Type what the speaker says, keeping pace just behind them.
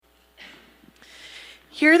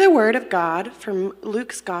Hear the word of God from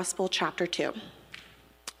Luke's Gospel, chapter 2.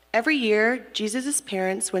 Every year, Jesus'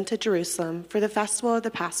 parents went to Jerusalem for the festival of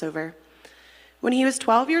the Passover. When he was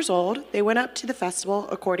 12 years old, they went up to the festival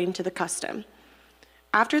according to the custom.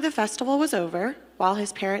 After the festival was over, while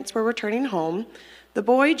his parents were returning home, the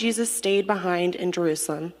boy Jesus stayed behind in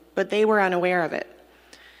Jerusalem, but they were unaware of it.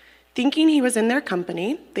 Thinking he was in their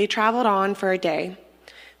company, they traveled on for a day.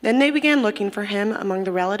 Then they began looking for him among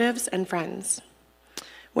the relatives and friends.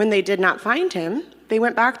 When they did not find him, they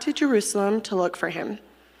went back to Jerusalem to look for him.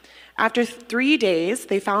 After 3 days,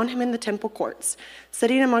 they found him in the temple courts,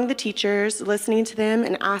 sitting among the teachers, listening to them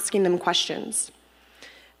and asking them questions.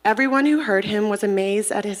 Everyone who heard him was amazed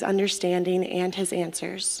at his understanding and his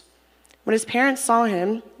answers. When his parents saw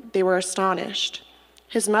him, they were astonished.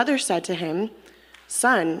 His mother said to him,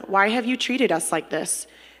 "Son, why have you treated us like this?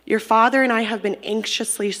 Your father and I have been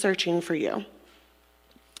anxiously searching for you."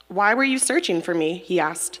 "Why were you searching for me?" he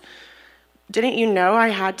asked. "Didn't you know I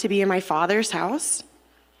had to be in my father's house?"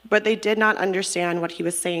 But they did not understand what he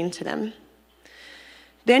was saying to them.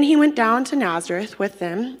 Then he went down to Nazareth with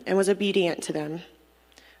them and was obedient to them.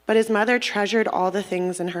 But his mother treasured all the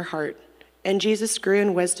things in her heart, and Jesus grew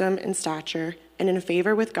in wisdom and stature and in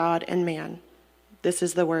favor with God and man. This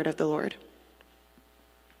is the word of the Lord.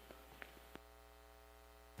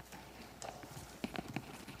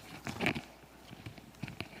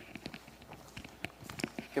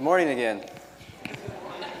 Good morning again.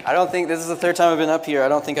 I don't think this is the third time I've been up here. I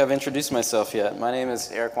don't think I've introduced myself yet. My name is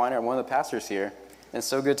Eric Weiner. I'm one of the pastors here. And it's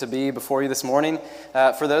so good to be before you this morning.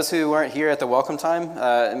 For those who weren't here at the welcome time,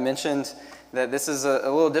 I mentioned that this is a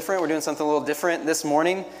little different. We're doing something a little different this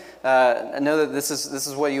morning. I know that this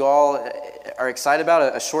is what you all are excited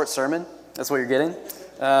about, a short sermon. That's what you're getting.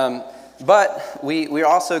 But we're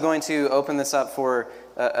also going to open this up for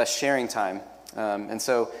a sharing time. And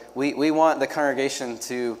so we want the congregation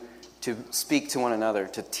to speak to one another,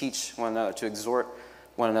 to teach one another, to exhort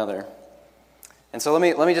one another. And so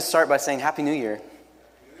let me just start by saying Happy New Year.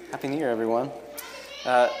 Happy New Year, everyone.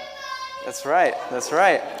 That's right.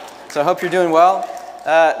 So I hope you're doing well.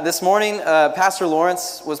 This morning, Pastor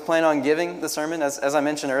Lawrence was planning on giving the sermon. As I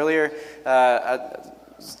mentioned earlier,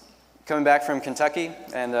 coming back from Kentucky,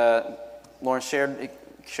 and Lawrence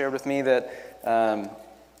shared with me that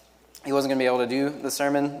he wasn't going to be able to do the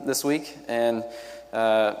sermon this week, and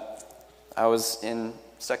I was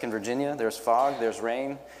stuck in Virginia. There's fog, there's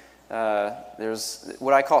rain, there's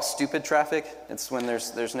what I call stupid traffic. It's when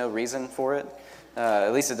there's no reason for it.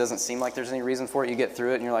 At least it doesn't seem like there's any reason for it. You get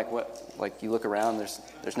through it, and you're like, what? Like you look around,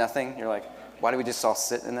 there's nothing. You're like, why do we just all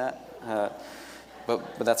sit in that?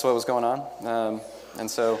 But that's what was going on, and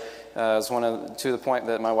so. It was to the point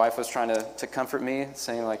that my wife was trying to comfort me,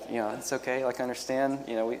 saying like, it's okay, like I understand,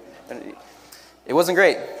 it wasn't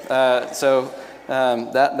great. So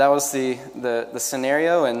that was the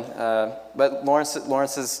scenario, and but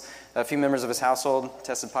Lawrence's a few members of his household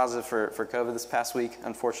tested positive for COVID this past week.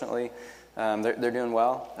 Unfortunately, they're doing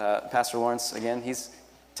well. Pastor Lawrence, again, he's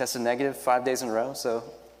tested negative 5 days in a row, so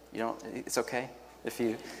it's okay if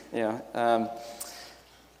you.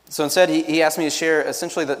 So instead, he asked me to share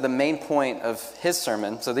essentially the main point of his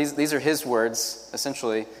sermon. So these are his words,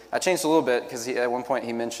 essentially. I changed a little bit because at one point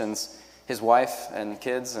he mentions his wife and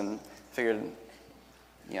kids, and figured,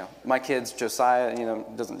 my kids, Josiah,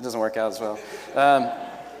 doesn't work out as well.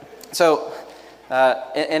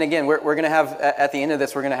 And again, we're going to have, at the end of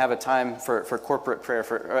this, we're going to have a time for corporate prayer,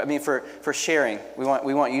 for sharing. We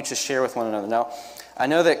want you to share with one another. Now, I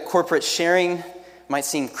know that corporate sharing might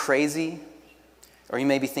seem crazy, or you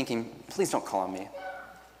may be thinking, please don't call on me. And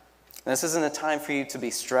this isn't a time for you to be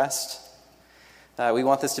stressed. We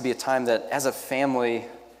want this to be a time that, as a family,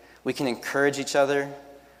 we can encourage each other,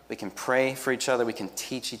 we can pray for each other, we can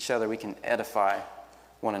teach each other, we can edify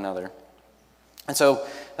one another. And so,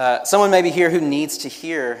 someone may be here who needs to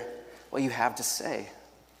hear what you have to say.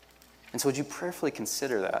 And so would you prayerfully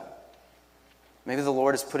consider that? Maybe the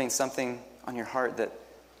Lord is putting something on your heart that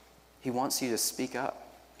He wants you to speak up.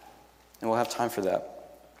 And we'll have time for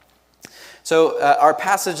that. So our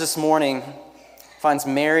passage this morning finds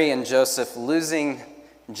Mary and Joseph losing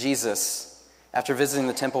Jesus after visiting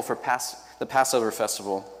the temple for the Passover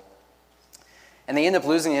festival. And they end up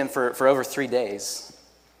losing him for over 3 days.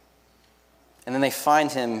 And then they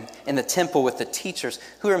find him in the temple with the teachers,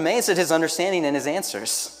 who are amazed at his understanding and his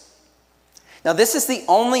answers. Now, this is the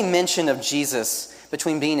only mention of Jesus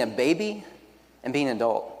between being a baby and being an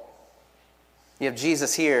adult. You have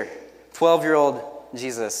Jesus here, 12-year-old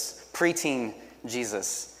Jesus, preteen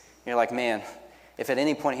Jesus. You're like, man, if at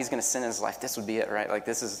any point he's going to sin in his life, this would be it, right?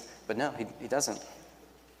 But no, he doesn't.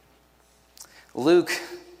 Luke,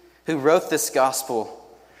 who wrote this gospel,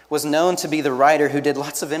 was known to be the writer who did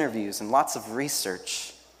lots of interviews and lots of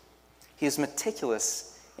research. He is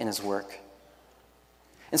meticulous in his work.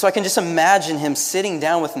 And so I can just imagine him sitting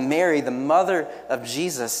down with Mary, the mother of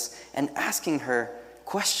Jesus, and asking her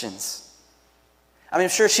questions. I mean, I'm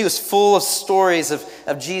sure she was full of stories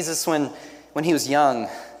of Jesus when he was young.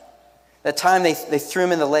 That time they threw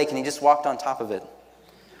him in the lake and he just walked on top of it.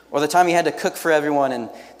 Or the time he had to cook for everyone and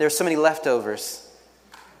there were so many leftovers.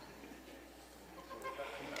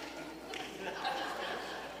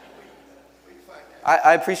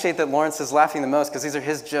 I appreciate that Lawrence is laughing the most because these are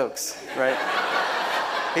his jokes, right?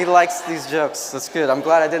 He likes these jokes. That's good. I'm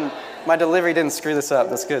glad my delivery didn't screw this up.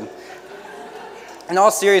 That's good. In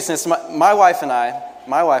all seriousness, my wife and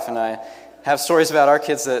I have stories about our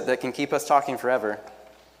kids that can keep us talking forever.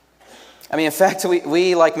 I mean, in fact,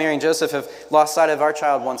 we, like Mary and Joseph, have lost sight of our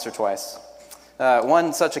child once or twice.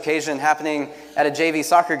 One such occasion happening at a JV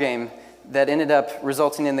soccer game that ended up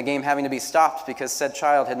resulting in the game having to be stopped because said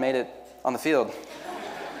child had made it on the field.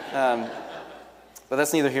 But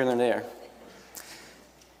that's neither here nor there.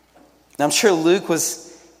 Now, I'm sure Luke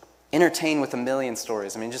was entertained with a million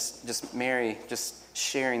stories. I mean, just Mary just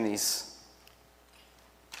sharing these.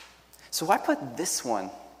 So why put this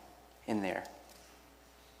one in there?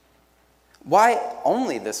 Why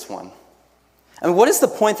only this one? I mean, what is the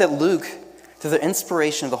point that Luke, through the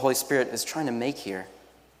inspiration of the Holy Spirit, is trying to make here?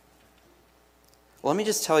 Well, let me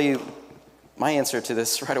just tell you my answer to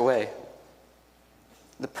this right away.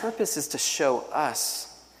 The purpose is to show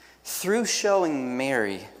us, through showing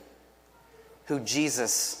Mary, who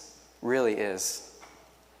Jesus really is.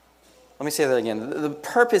 Let me say that again. The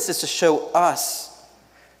purpose is to show us,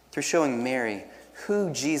 through showing Mary,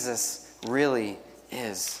 who Jesus really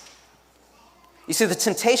is. You see, the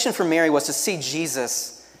temptation for Mary was to see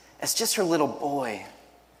Jesus as just her little boy,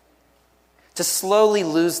 to slowly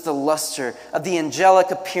lose the luster of the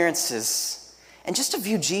angelic appearances, and just to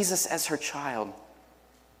view Jesus as her child.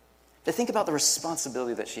 To think about the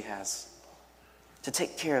responsibility that she has to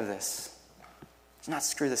take care of this, to not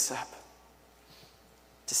screw this up,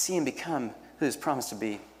 to see him become who he's promised to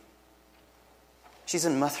be. She's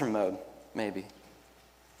in mother mode, maybe.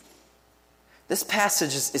 This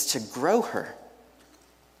passage is to grow her.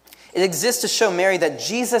 It exists to show Mary that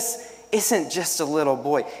Jesus isn't just a little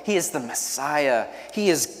boy. He is the Messiah. He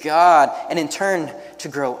is God. And in turn, to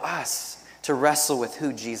grow us to wrestle with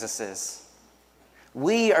who Jesus is.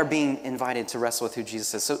 We are being invited to wrestle with who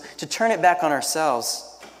Jesus is. So to turn it back on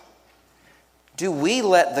ourselves, do we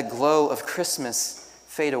let the glow of Christmas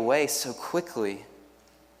fade away so quickly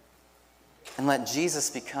and let Jesus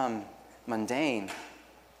become mundane?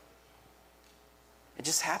 It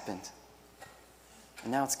just happened.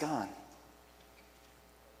 And now it's gone.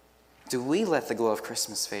 Do we let the glow of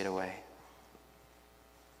Christmas fade away?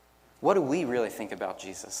 What do we really think about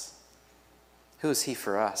Jesus? Who is he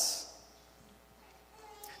for us?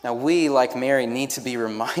 Now we, like Mary, need to be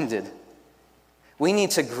reminded. We need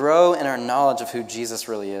to grow in our knowledge of who Jesus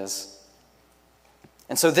really is.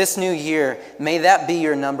 And so this new year, may that be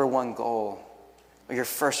your number one goal or your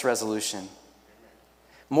first resolution.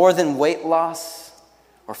 More than weight loss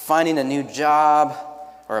or finding a new job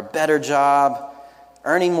or a better job,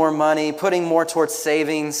 earning more money, putting more towards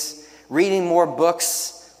savings, reading more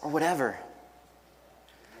books, or whatever.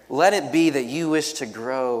 Let it be that you wish to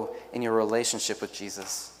grow in your relationship with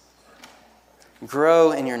Jesus.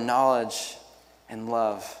 Grow in your knowledge and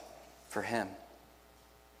love for him.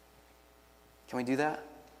 Can we do that?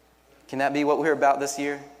 Can that be what we're about this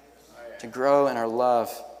year? To grow in our love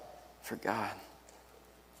for God.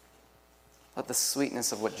 Let the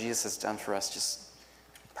sweetness of what Jesus has done for us just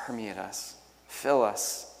permeate us, fill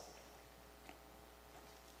us.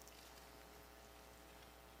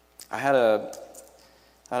 I had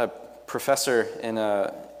a professor in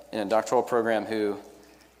a doctoral program who,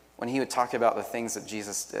 when he would talk about the things that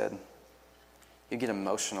Jesus did, he'd get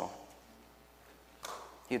emotional.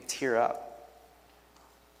 He'd tear up.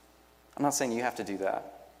 I'm not saying you have to do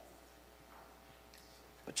that,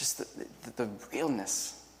 but just the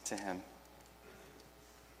realness to him.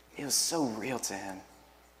 It was so real to him.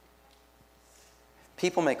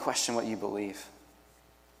 People may question what you believe,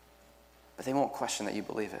 but they won't question that you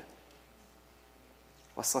believe it.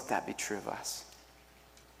 Let's let that be true of us.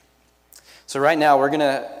 So right now, we're going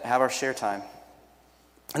to have our share time.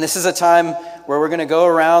 And this is a time where we're going to go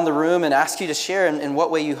around the room and ask you to share in what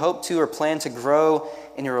way you hope to or plan to grow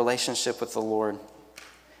in your relationship with the Lord. And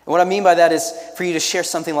what I mean by that is for you to share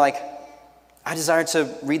something like, I desire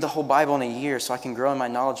to read the whole Bible in a year so I can grow in my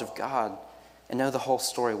knowledge of God and know the whole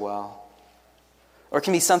story well. Or it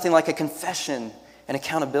can be something like a confession and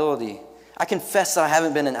accountability. I confess that I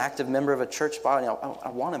haven't been an active member of a church body. I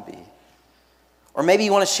want to be. Or maybe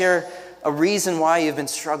you want to share a reason why you've been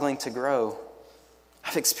struggling to grow.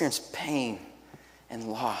 I've experienced pain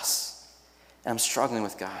and loss, and I'm struggling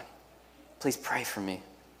with God. Please pray for me.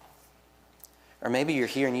 Or maybe you're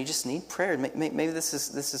here and you just need prayer. Maybe this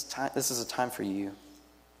is a time for you.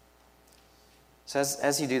 So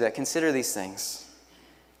as you do that, consider these things.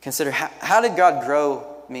 Consider how did God grow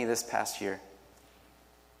me this past year?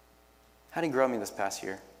 How did he grow me this past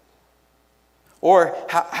year? Or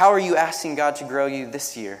how are you asking God to grow you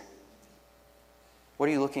this year? What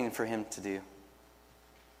are you looking for him to do?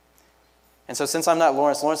 And so since I'm not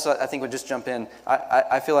Lawrence, I think would just jump in.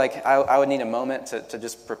 I feel like I would need a moment to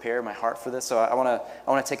just prepare my heart for this. So I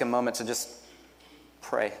want to take a moment to just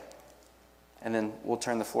pray. And then we'll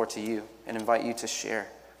turn the floor to you and invite you to share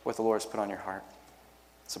what the Lord has put on your heart.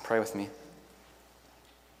 So pray with me.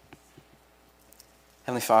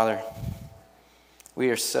 Heavenly Father, we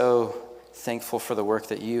are so thankful for the work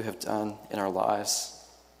that you have done in our lives.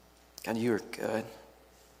 God, you are good.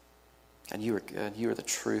 God, you are good. You are the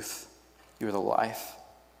truth. You are the life.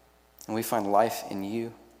 And we find life in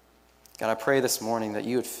you. God, I pray this morning that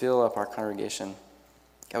you would fill up our congregation.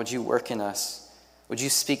 God, would you work in us? Would you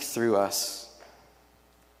speak through us?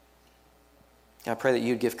 God, I pray that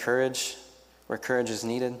you would give courage where courage is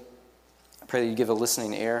needed. I pray that you give a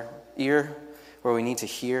listening ear where we need to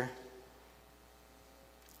hear.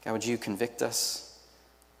 God, would you convict us?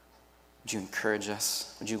 Would you encourage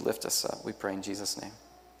us? Would you lift us up? We pray in Jesus' name.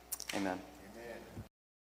 Amen.